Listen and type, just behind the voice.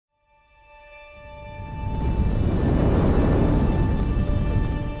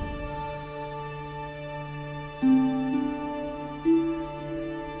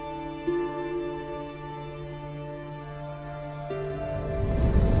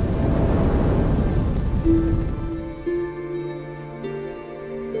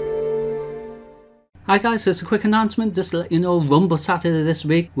Hi guys, just a quick announcement, just to let you know, Rumble Saturday this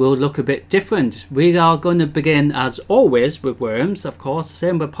week will look a bit different. We are going to begin as always with Worms, of course,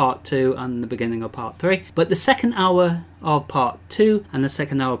 same with part 2 and the beginning of part 3, but the second hour of part 2 and the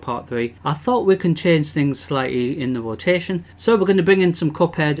second hour of part 3, I thought we can change things slightly in the rotation. So we're going to bring in some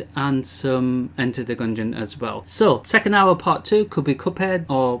Cuphead and some Enter the Gungeon as well. So second hour part 2 could be Cuphead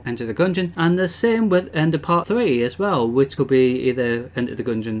or Enter the Gungeon, and the same with end of part 3 as well, which could be either Enter the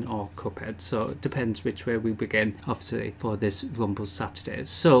Gungeon or Cuphead. So it depends which way we begin, obviously, for this Rumble Saturdays.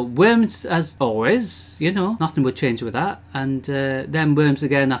 So Worms as always, you know, nothing would change with that, and then Worms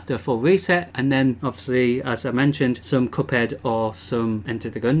again after a full reset, and then obviously, as I mentioned, some Cuphead or some Enter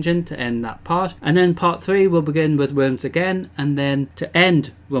the Gungeon to end that part, and then part 3 will begin with Worms again, and then to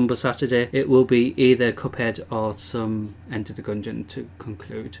end Rumble Saturday it will be either Cuphead or some Enter the Gungeon to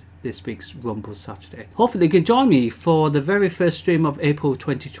conclude this week's Rumble Saturday. Hopefully you can join me for the very first stream of April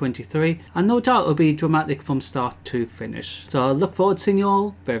 2023, and no doubt it'll be dramatic from start to finish. So I look forward to seeing you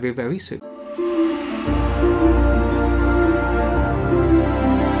all very, very soon.